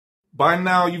By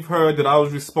now you've heard that I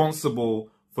was responsible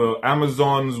for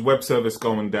Amazon's web service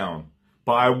going down.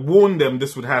 But I warned them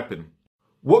this would happen.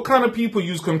 What kind of people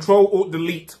use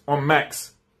Ctrl+Alt+Delete on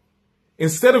Macs?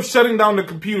 Instead of shutting down the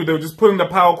computer, they were just pulling the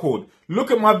power cord.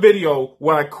 Look at my video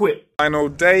where I quit. Final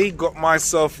day, got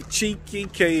myself a cheeky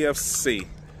KFC.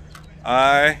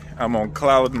 I am on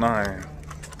cloud 9.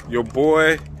 Your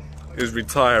boy is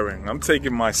retiring. I'm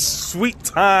taking my sweet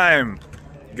time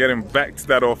getting back to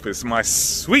that office. My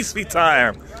sweet, sweet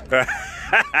time.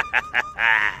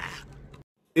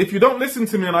 If you don't listen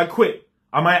to me and I quit,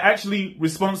 am I actually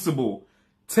responsible?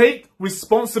 Take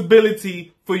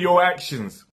responsibility for your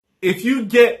actions. If you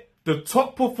get the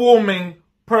top performing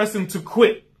person to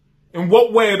quit, in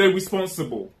what way are they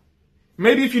responsible?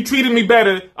 Maybe if you treated me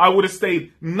better, I would have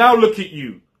stayed. Now look at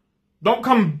you. Don't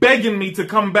come begging me to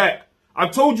come back. I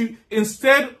told you,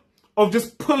 instead of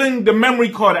just pulling the memory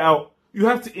card out, you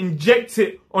have to inject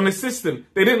it on the system.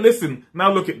 They didn't listen.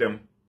 Now look at them.